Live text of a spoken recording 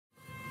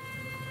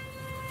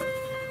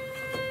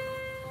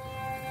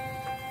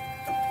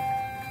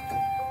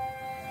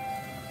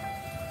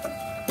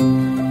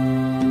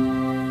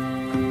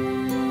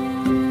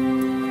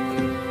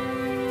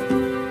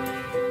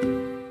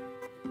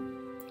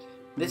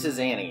This is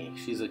Annie.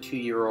 She's a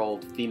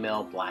 2-year-old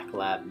female black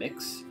lab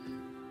mix.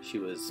 She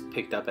was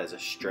picked up as a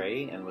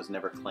stray and was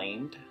never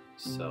claimed.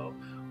 So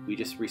we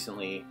just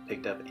recently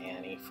picked up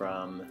Annie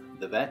from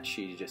the vet.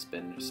 She's just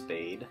been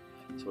spayed.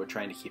 So we're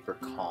trying to keep her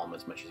calm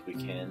as much as we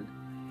can.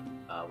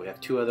 We have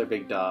 2 other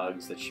big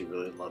dogs that she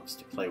really loves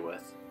to play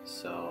with.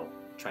 So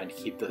trying to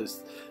keep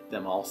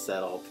them all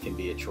settled can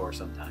be a chore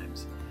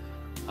sometimes.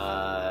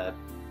 A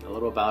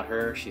little about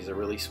her. She's a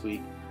really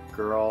sweet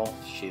girl.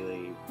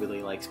 She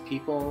really likes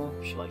people.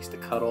 She likes to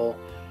cuddle.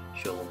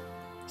 She'll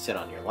sit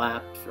on your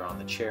lap if you're on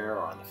the chair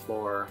or on the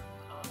floor.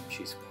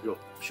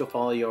 She'll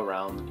follow you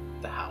around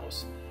the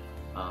house.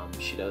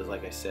 She does,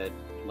 like I said,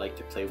 like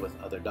to play with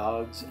other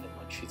dogs, and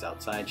when she's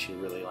outside she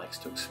really likes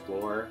to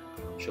explore.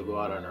 She'll go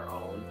out on her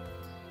own.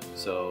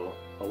 So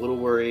a little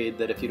worried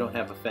that if you don't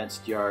have a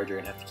fenced yard you're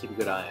gonna have to keep a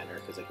good eye on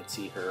her, because I can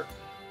see her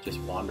just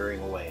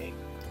wandering away.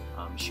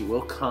 She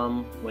will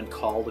come when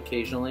called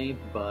occasionally,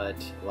 but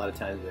a lot of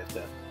times we have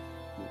to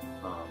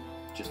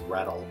just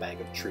rattle a bag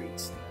of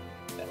treats,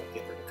 and that'll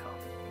get her to come.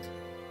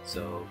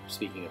 So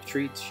speaking of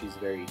treats, she's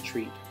very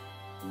treat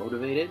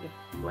motivated.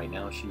 Right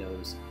now she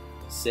knows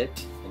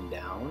sit and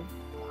down.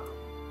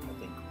 I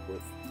think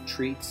with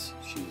treats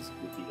she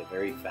would be a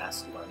very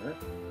fast learner.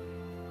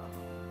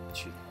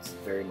 She's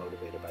very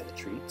motivated by the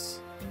treats.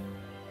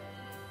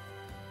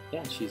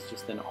 Yeah, she's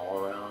just an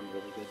all-around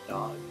really good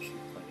dog.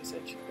 Like I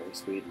said, she's very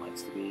sweet,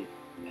 likes to be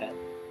pet,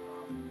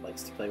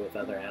 likes to play with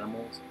other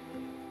animals,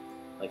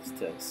 likes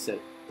to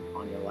sit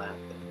on your lap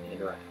and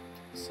interact.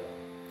 So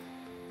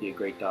be a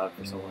great dog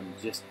for someone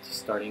just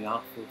starting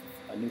off with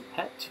a new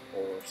pet,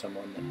 or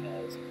someone that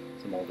has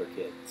some older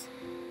kids.